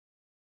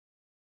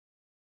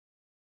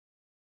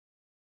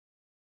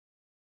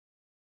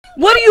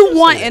What do you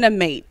want in a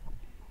mate?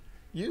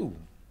 You.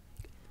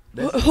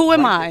 Who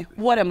am I?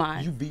 What am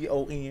I? You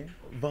VON,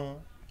 Von.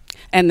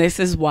 And this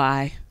is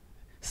why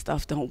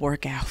stuff don't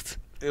work out.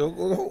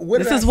 What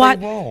This did is I why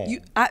say wrong?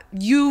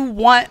 you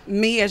want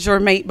me as your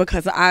mate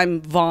because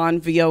I'm Von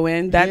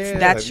VON.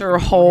 That's your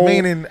whole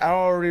meaning. I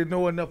already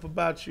know enough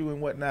about you and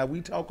whatnot.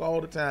 We talk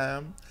all the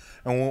time,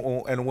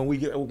 and when we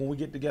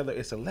get together,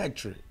 it's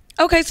electric.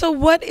 Okay, so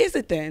what is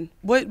it then?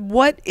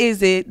 What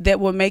is it that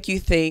will make you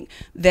think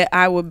that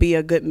I would be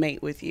a good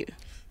mate with you?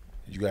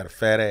 You got a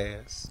fat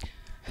ass,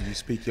 and you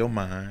speak your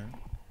mind,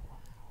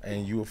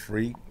 and you a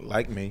freak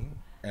like me.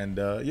 And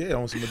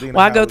on some Medina.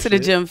 Well, I go to the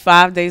shit. gym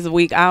 5 days a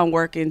week. I'm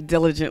working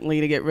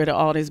diligently to get rid of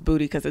all this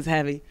booty because it's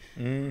heavy.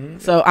 Mm-hmm.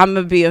 So I'm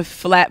gonna be a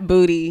flat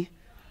booty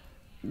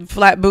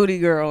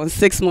girl in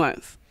 6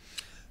 months.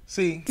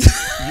 See,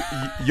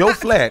 your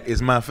flat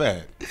is my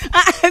fat.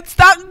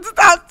 Stop.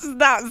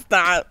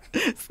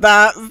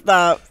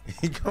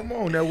 Come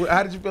on now.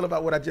 How did you feel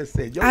about what I just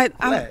said? Your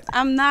flat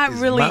I'm not is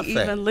really my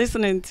fat. even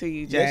listening to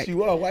you, Jack. Yes,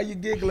 you are. Why you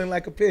giggling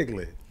like a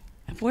piglet?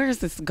 Where is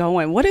this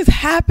going? What is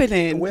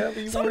happening? Wherever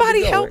you Somebody want it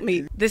to go. help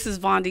me. This is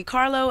Von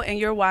DeCarlo, and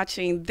you're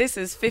watching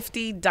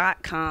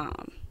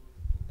Thisis50.com.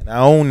 And I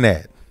own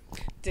that.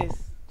 This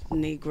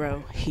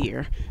Negro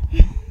here.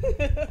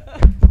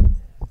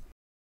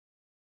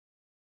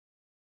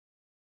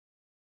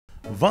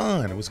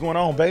 Von, what's going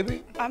on,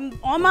 baby? I'm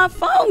on my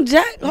phone,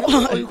 Jack. Who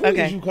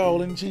Okay. is you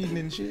calling, cheating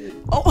and shit?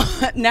 Oh,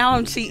 now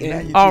I'm Now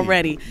cheating you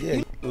already.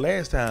 cheating. Yeah.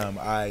 Last time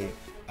I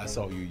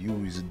saw you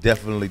was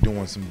definitely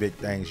doing some big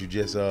things. You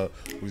just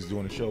was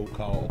doing a show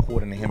called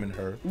According to Him and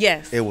Her.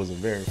 Yes. It was a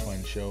very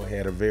fun show. It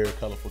had a very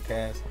colorful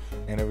cast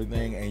and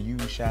everything, and you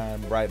shine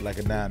bright like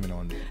a diamond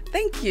on there.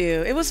 Thank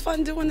you. It was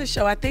fun doing the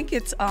show. I think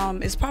it's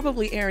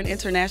probably airing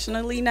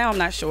internationally now. I'm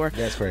not sure.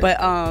 That's crazy. But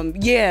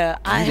yeah,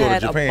 I You go to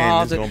had Japan, a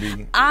ball. it's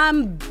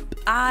gonna be-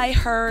 I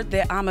heard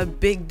that I'm a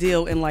big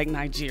deal in like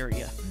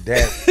Nigeria.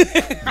 That's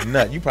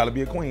nut. You probably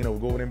be a queen or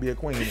go over there and be a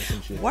queen or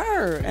some shit.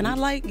 Word. And I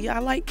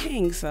like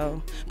kings,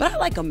 so. But I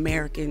like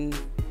American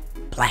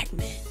black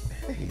men.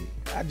 Hey,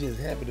 I just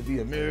happen to be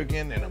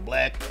American and a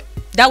black man.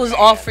 That was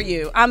all for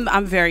you.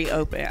 I'm very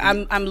open.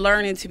 I'm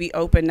learning to be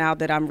open now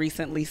that I'm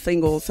recently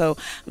single, so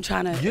I'm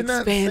trying to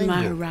expand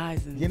my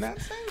horizons. You're not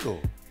single.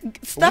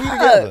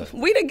 Stop.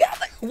 We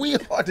together. We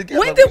are together.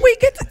 When did we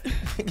get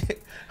to?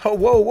 Oh,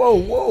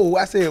 whoa!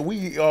 I said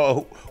we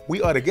are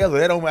together.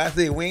 That don't. I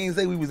said we ain't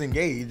say we was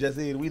engaged. I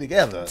said we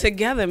together.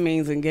 Together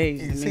means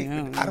engaged. You see,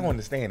 I I don't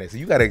understand that. So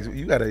you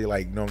gotta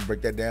like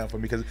break that down for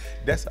me, because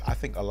that's, I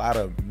think, a lot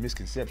of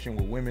misconception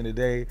with women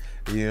today.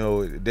 You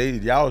know,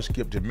 y'all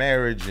skip to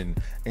marriage and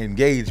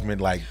engagement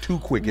like too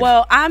quick.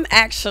 Well, I'm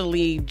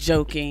actually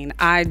joking.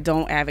 I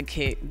don't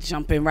advocate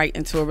jumping right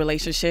into a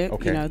relationship.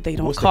 Okay. You know, they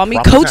don't What's the call me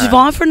proper Coach time?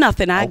 Vaughn for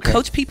nothing. I Okay.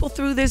 coach people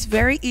through this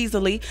very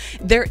easily.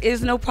 There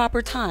is no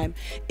proper time.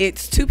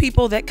 It's two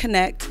people that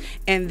connect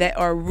and that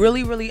are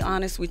really, really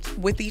honest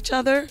with each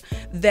other,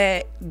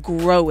 that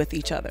grow with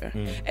each other.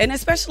 And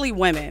especially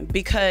women,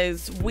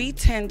 because we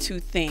tend to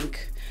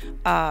think,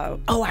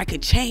 oh, I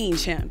could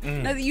change him.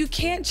 No, you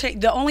can't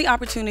change. The only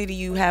opportunity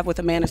you have with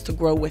a man is to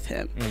grow with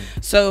him.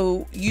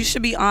 So you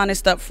should be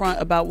honest up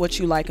front about what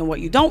you like and what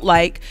you don't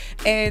like,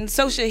 and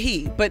so should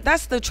he. But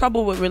that's the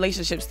trouble with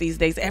relationships these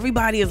days.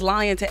 Everybody is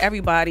lying to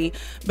everybody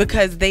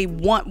because they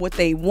want what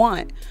they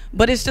want,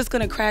 but it's just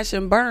going to crash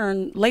and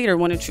burn later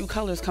when the true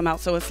colors come out.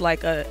 So it's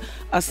like a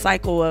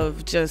cycle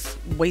of just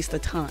waste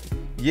of time.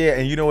 Yeah,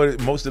 and you know what?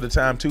 Most of the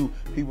time too,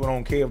 people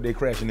don't care if they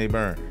crash and they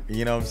burn.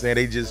 You know what I'm saying?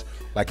 They just,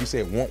 like you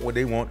said, want what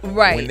they want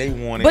Right. when they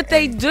want it. But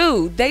they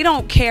do. They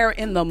don't care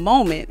in the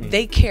moment.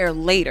 They care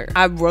later.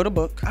 I wrote a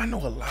book. I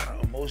know a lot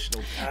of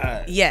emotional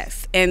ties.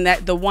 Yes, and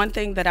that the one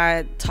thing that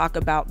I talk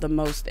about the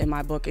most in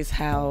my book is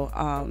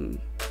how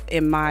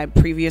in my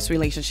previous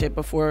relationship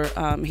before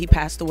he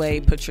passed away,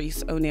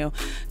 Patrice O'Neal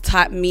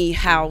taught me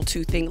how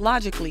to think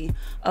logically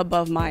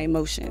above my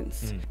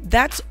emotions.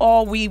 That's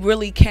all we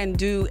really can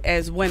do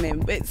as women.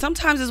 But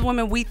sometimes as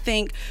women, we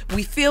think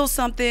we feel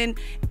something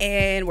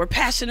and we're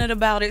passionate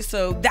about it,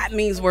 so that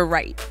means we're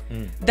right.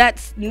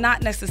 That's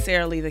not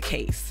necessarily the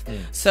case.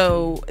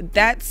 So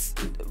that's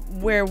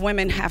where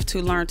women have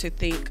to learn to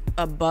think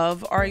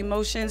above our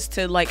emotions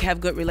to like have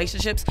good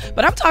relationships.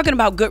 But I'm talking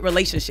about good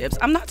relationships.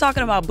 I'm not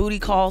talking about booty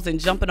calls and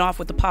jumping off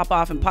with the pop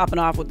off and popping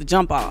off with the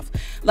jump off.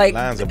 Like,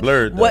 Lines are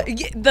blurred, though.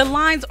 The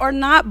lines are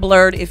not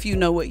blurred if you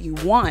know what you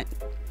want.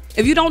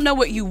 If you don't know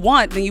what you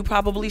want, then you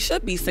probably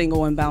should be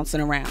single and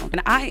bouncing around.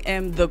 And I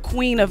am the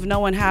queen of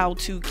knowing how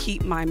to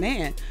keep my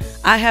man.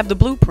 I have the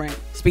blueprint,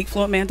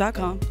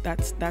 speakfluentman.com.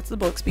 That's the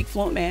book, Speak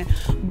Fluent Man.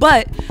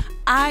 But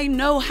I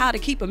know how to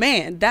keep a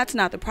man. That's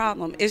not the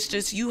problem. It's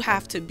just you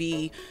have to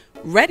be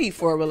ready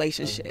for a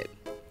relationship.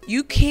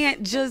 You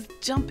can't just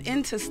jump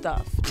into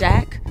stuff,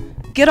 Jack.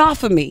 Get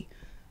off of me.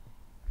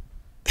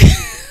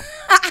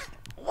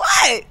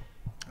 What?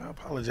 I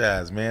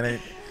apologize, man.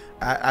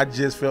 I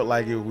just felt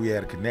like if we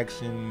had a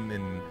connection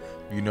and,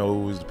 you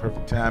know, it was the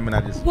perfect time, and I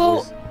just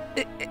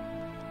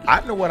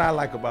I know what I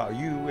like about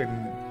you,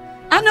 and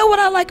I know what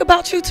I like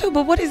about you too,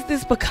 but what is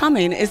this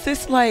becoming? Is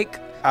this like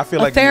I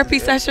feel a like therapy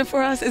session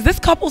for us? Is this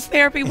couples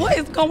therapy? What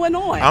is going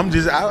on?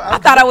 I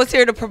thought I was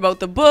here to promote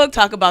the book,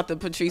 talk about the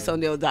Patrice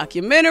O'Neal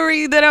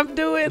documentary that I'm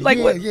doing. Like,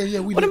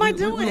 what am I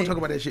doing? We gonna talk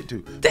about that shit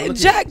too.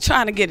 Jack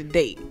trying to get a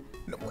date.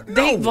 I'm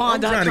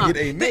trying to get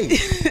a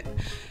mate.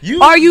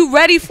 Are you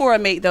ready for a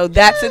mate though?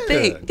 That's the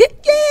thing.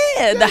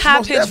 Yeah, the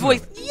high pitched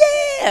voice.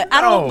 Yeah,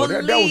 I don't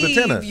believe that was a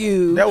tenor.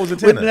 You. That was a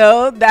tenor.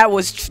 No, that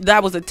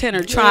was a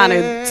tenor trying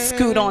to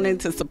scoot on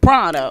into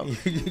soprano.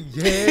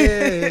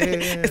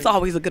 It's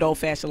always a good old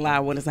fashioned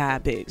line when it's high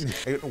pitched.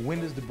 When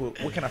does the book?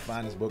 Where can I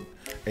find this book?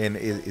 And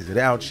is it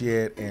out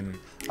yet? And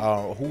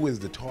who is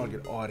the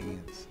target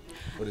audience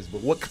for this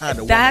book? What kind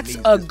of? That's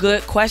a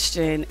good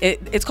question.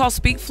 It's called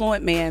Speak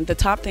Fluent Man: The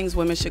Top Things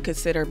Women Should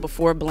Consider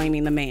Before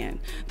Blaming the Man.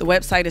 The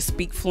website is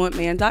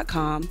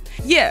speakfluentman.com.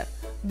 Yeah.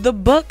 The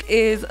book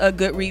is a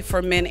good read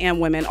for men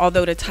and women,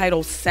 although the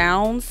title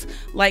sounds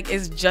like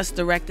it's just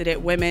directed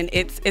at women.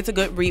 It's a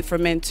good read for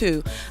men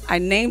too. I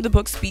named the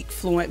book Speak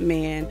Fluent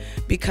Man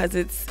because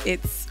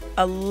it's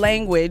a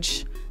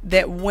language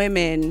that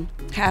women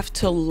have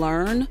to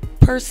learn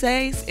per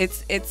se.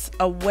 It's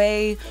a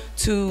way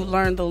to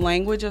learn the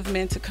language of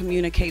men to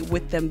communicate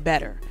with them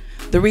better.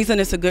 The reason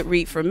it's a good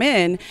read for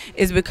men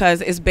is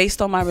because it's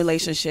based on my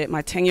relationship,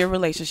 my 10-year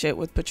relationship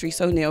with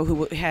Patrice O'Neal,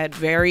 who had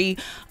very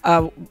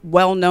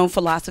well-known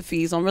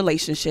philosophies on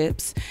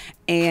relationships,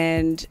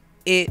 and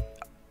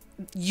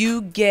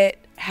you get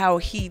how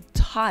he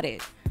taught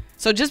it.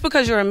 So just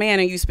because you're a man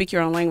and you speak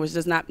your own language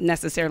does not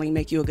necessarily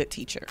make you a good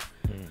teacher.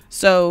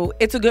 So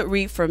it's a good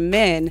read for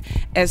men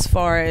as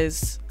far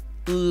as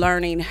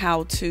learning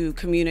how to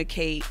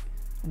communicate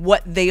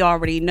what they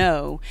already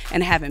know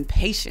and having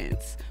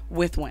patience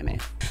with women.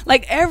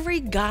 Like every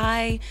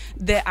guy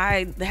that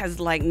has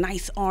like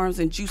nice arms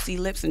and juicy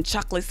lips and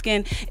chocolate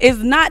skin is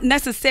not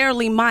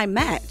necessarily my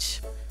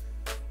match.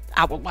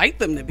 I would like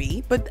them to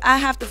be, but I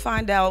have to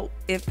find out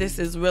if this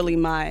is really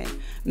my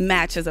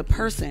match as a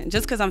person.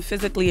 Just because I'm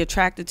physically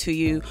attracted to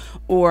you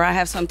or I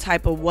have some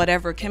type of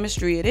whatever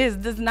chemistry it is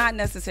does not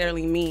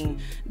necessarily mean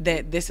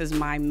that this is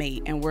my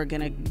mate and we're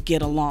gonna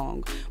get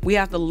along. We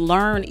have to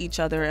learn each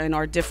other and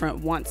our different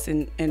wants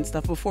and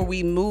stuff before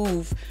we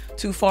move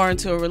too far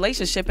into a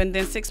relationship, and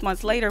then 6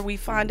 months later we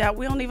find out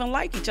we don't even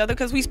like each other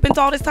because we spent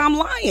all this time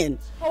lying.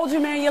 Told you,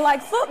 man, you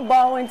like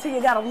football until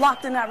you got them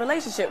locked in that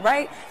relationship,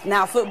 right?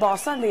 Now football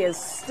Sunday is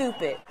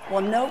stupid.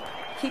 Well, nope.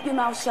 Keep your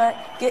mouth shut,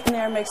 get in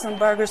there and make some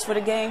burgers for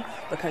the game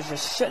because you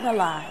shouldn't have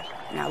lied.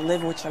 Now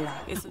live with your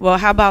life. Well,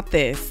 how about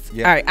this?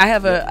 Yeah. All right, I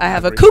have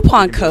a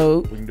coupon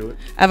code. We can do it.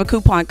 I have a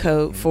coupon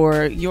code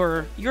for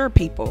your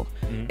people.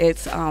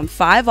 It's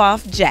 5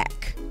 off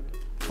Jack.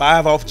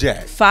 5 off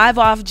Jack. 5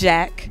 off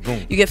Jack.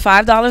 Boom. You get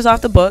 $5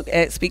 off the book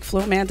at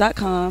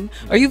speakfluentman.com.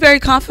 Are you very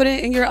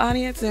confident in your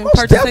audience and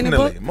purchasing the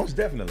book? Most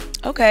definitely.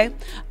 Okay.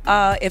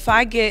 If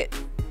I get,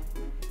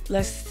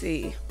 let's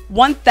see,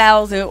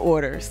 1,000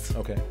 orders.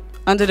 Okay.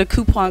 Under the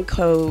coupon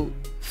code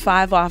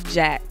 5 off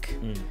Jack,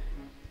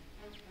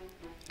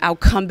 I'll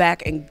come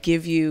back and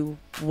give you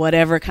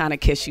whatever kind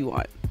of kiss you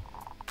want.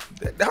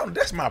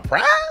 That's my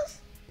prize?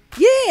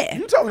 Yeah.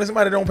 You talking to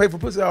somebody that don't pay for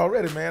pussy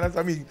already, man.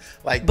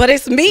 But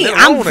it's me.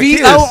 I'm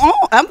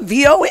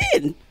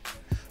VON.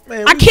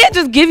 Man, I can't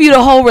just give you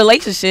the whole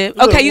relationship.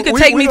 Look, okay, you can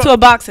take me to a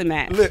boxing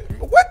match. Look,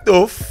 what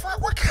the fuck?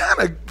 What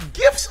kind of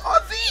gifts are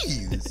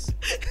these?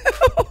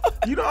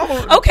 You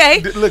know,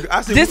 okay. Look,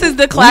 I see, this is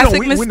the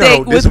classic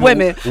mistake with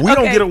women. We're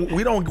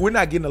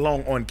not getting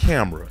along on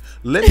camera.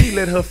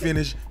 Let her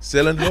finish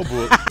selling her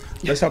book.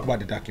 Let's talk about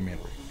the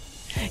documentary.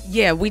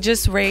 Yeah, we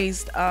just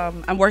raised.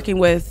 I'm working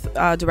with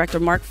director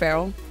Mark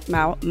Farrell,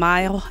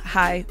 Mile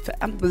High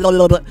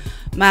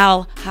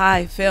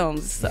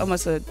Films. It's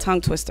almost a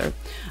tongue twister.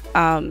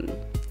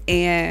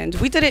 And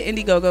we did an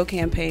Indiegogo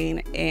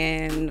campaign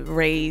and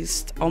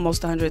raised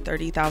almost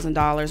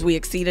 $130,000. We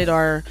exceeded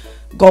our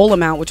goal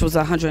amount, which was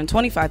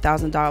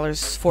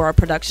 $125,000 for our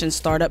production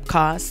startup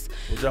costs.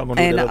 What y'all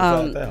gonna do with that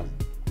other $5,000?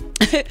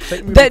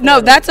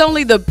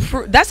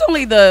 That's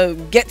only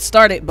the get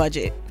started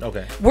budget.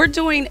 Okay. We're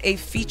doing a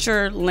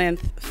feature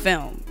length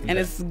film, and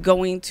it's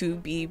going to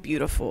be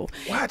beautiful.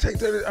 Why take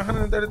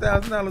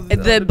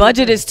 $130,000? The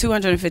budget is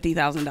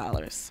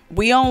 $250,000.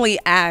 We only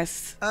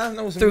asked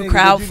through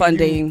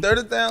crowdfunding.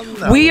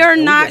 $30,000. We are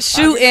not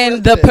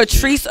shooting the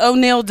Patrice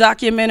O'Neal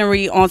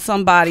documentary on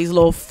somebody's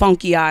little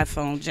funky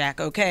iPhone,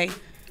 Jack. Okay.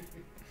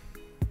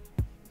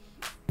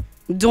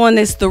 I'm doing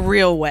this the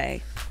real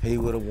way. He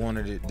would have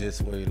wanted it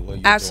this way, the way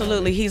you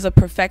absolutely. He's a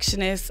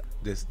perfectionist.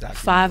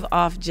 5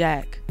 off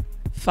Jack.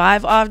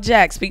 5 off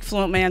Jack.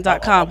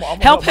 Speakfluentman.com.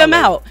 Help him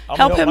out.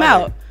 Help him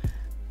out.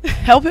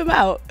 Help him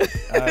out.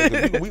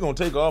 We gonna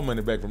take our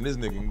money back from this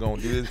nigga and gonna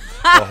do this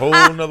a whole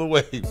nother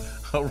way.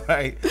 All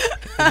right.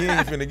 He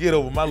ain't finna get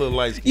over my little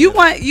light skin. You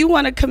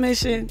want a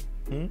commission?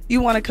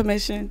 You want a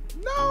commission?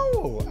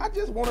 No, I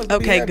just want us to be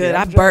okay, happy. good.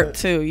 I burped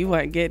too. You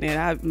weren't getting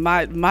it.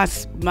 My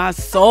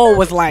soul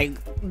was like,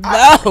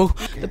 no.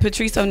 The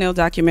Patrice O'Neal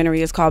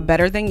documentary is called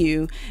Better Than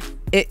You.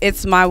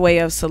 It's my way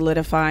of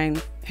solidifying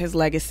his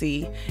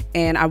legacy,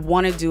 and I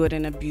want to do it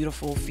in a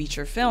beautiful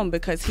feature film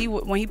because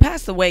when he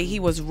passed away, he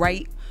was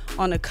right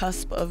on the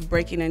cusp of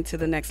breaking into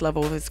the next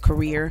level of his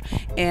career,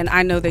 and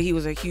I know that he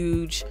was a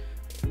huge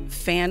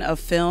fan of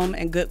film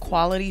and good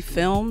quality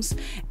films,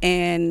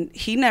 and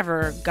he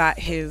never got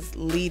his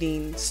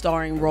leading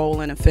starring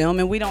role in a film,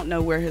 and we don't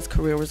know where his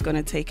career was going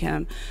to take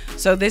him.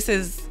 So this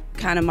is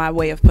kind of my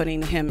way of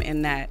putting him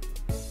in that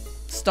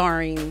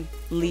starring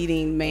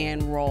leading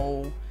man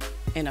role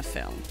in a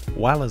film.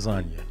 Why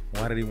lasagna?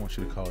 Why did he want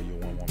you to call your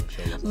one-woman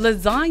show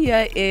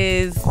Lasagna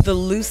is the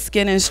loose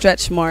skin and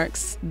stretch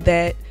marks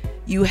that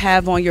you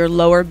have on your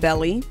lower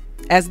belly,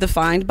 as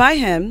defined by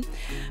him,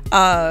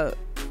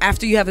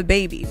 after you have a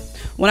baby.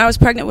 When I was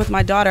pregnant with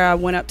my daughter, I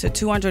went up to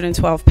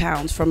 212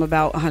 pounds from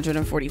about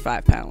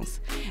 145 pounds.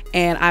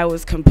 And I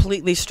was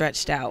completely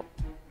stretched out.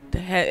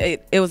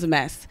 It was a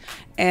mess.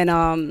 And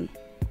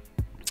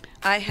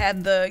I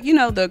had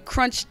the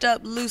crunched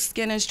up loose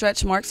skin and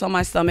stretch marks on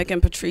my stomach,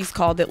 and Patrice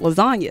called it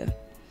lasagna.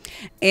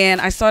 And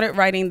I started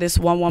writing this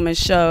one-woman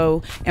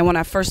show, and when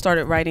I first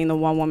started writing the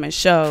one-woman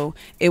show,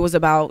 it was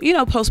about,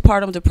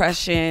 postpartum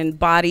depression,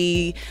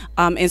 body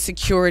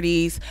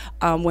insecurities,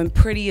 when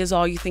pretty is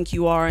all you think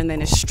you are and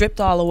then it's stripped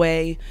all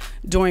away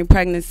during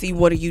pregnancy.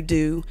 What do you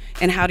do,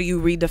 and how do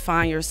you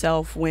redefine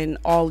yourself when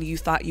all you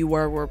thought you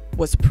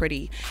was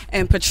pretty?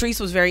 And Patrice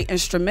was very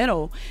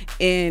instrumental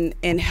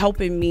in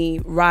helping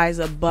me rise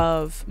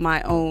above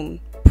my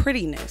own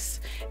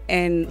prettiness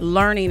and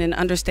learning and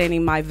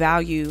understanding my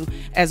value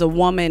as a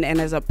woman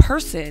and as a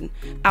person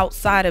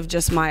outside of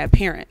just my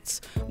appearance,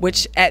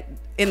 which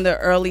in the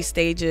early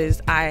stages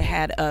I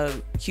had a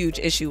huge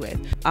issue with.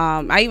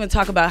 I even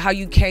talk about how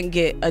you can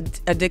get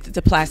addicted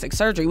to plastic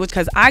surgery, which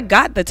because I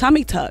got the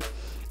tummy tuck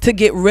to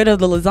get rid of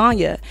the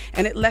lasagna,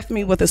 and it left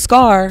me with a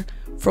scar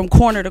from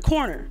corner to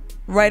corner,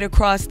 right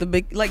across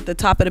the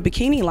top of the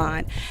bikini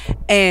line.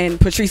 And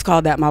Patrice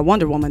called that my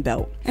Wonder Woman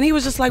belt. And he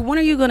was just like, when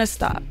are you gonna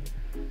stop?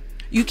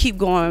 You keep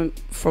going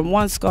from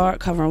one scar,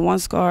 covering one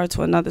scar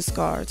to another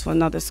scar to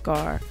another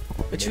scar,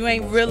 but you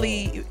ain't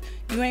really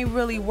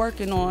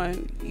working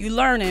on, you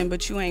learning,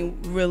 but you ain't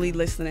really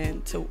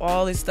listening to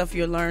all this stuff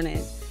you're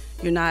learning.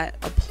 You're not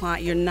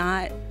applying, you're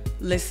not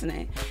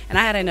listening. And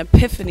I had an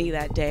epiphany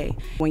that day.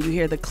 When you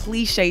hear the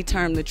cliche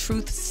term, the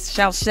truth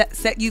shall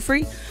set you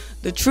free,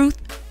 the truth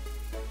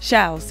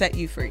shall set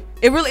you free.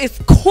 It's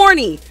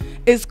corny.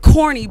 It's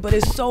corny, but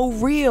it's so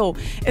real.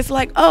 It's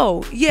like,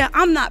 oh yeah,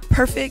 I'm not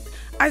perfect.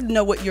 I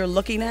know what you're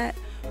looking at.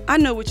 I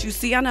know what you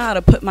see. I know how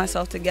to put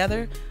myself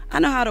together. I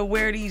know how to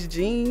wear these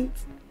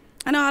jeans.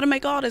 I know how to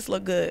make all this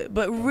look good.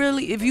 But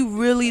really, if you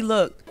really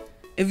look,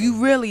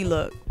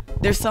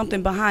 there's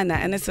something behind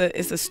that. And it's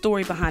a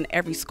story behind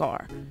every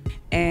scar.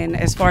 And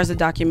as far as the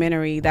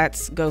documentary,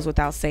 that goes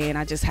without saying.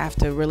 I just have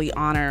to really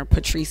honor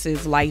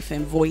Patrice's life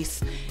and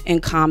voice in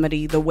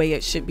comedy the way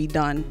it should be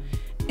done.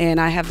 And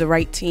I have the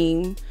right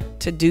team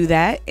to do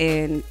that.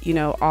 And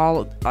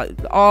all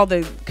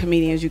the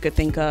comedians you could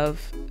think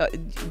of,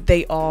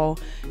 they all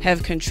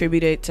have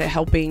contributed to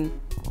helping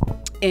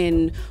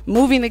in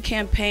moving the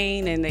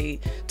campaign, and they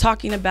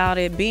talking about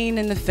it, being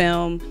in the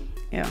film.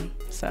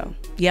 So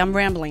I'm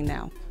rambling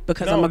now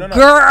because I'm a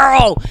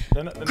girl.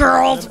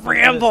 Girls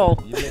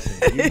ramble.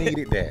 Listen, you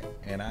needed that,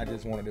 and I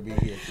just wanted to be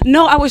here.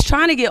 No, I was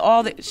trying to get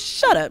all the.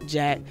 Shut up,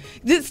 Jack.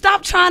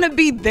 Stop trying to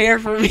be there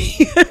for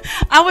me.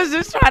 I was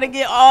just trying to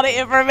get all the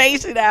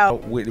information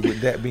out. With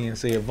that being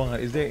said, Vaughn,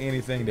 is there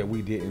anything that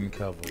we didn't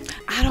cover?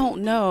 I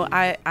don't know.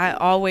 I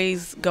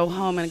always go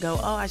home and go,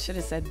 oh, I should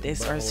have said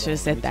this or I should have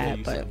said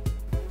that. But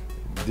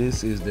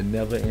this is the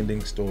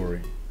never-ending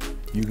story.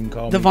 You can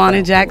call me the Vaughn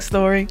and Jack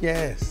story.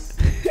 Yes.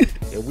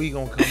 And we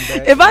gonna come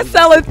back. If I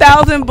sell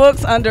 1,000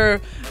 books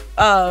under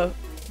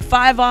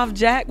 5 off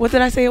Jack, what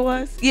did I say it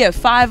was? Yeah,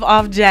 5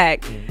 off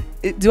Jack.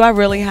 Do I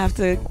really have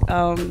to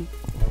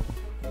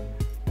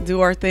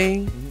do our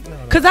thing?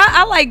 Because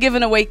I like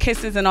giving away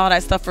kisses and all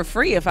that stuff for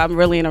free if I'm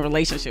really in a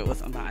relationship with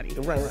somebody.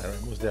 Right.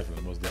 Most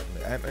definitely.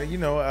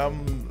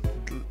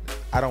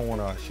 I don't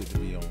want our shit to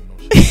be on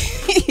no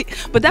shit.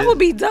 But that would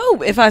be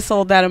dope if I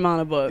sold that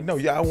amount of books. No,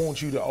 I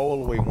want you to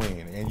all the way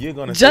win, and you're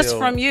gonna just sell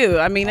from you.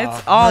 I mean,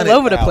 it's all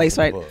over the place,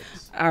 right?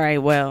 Books. All right,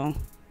 well.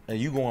 And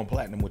you going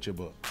platinum with your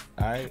book,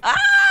 all right?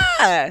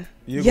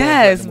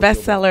 Yes,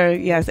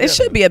 bestseller. Yes, it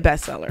should be a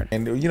bestseller.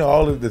 And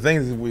all of the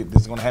things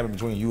that's going to happen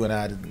between you and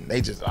I,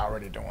 they just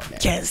already doing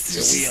that. Yes,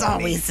 it's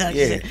always such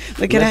it.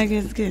 Look, can I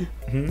get this? Good.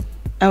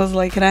 I was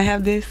like, can I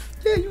have this?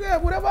 Yeah, you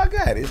got whatever I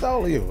got. It's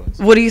all yours.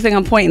 What do you think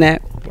I'm pointing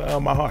at?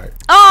 My heart.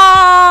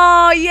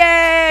 Oh,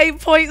 yay!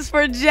 Points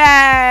for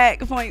Jack.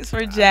 Points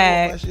for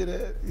Jack. I don't know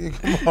my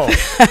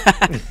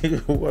shit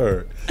at. Come on.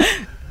 Word.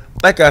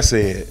 Like I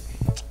said,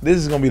 this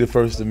is gonna be the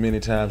first of many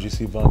times you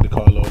see Vaughn,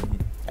 DeCarlo,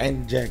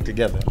 and Jack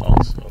together.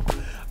 Also,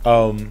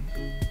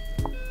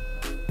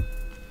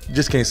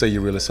 just can't say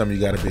you're real. It's something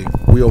you gotta be.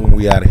 We over,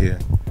 we out of here.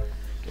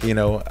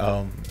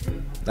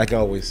 Like I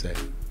always say,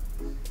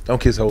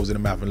 don't kiss hoes in the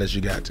mouth unless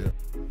you got to.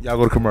 Y'all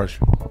go to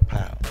commercial.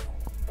 Pow.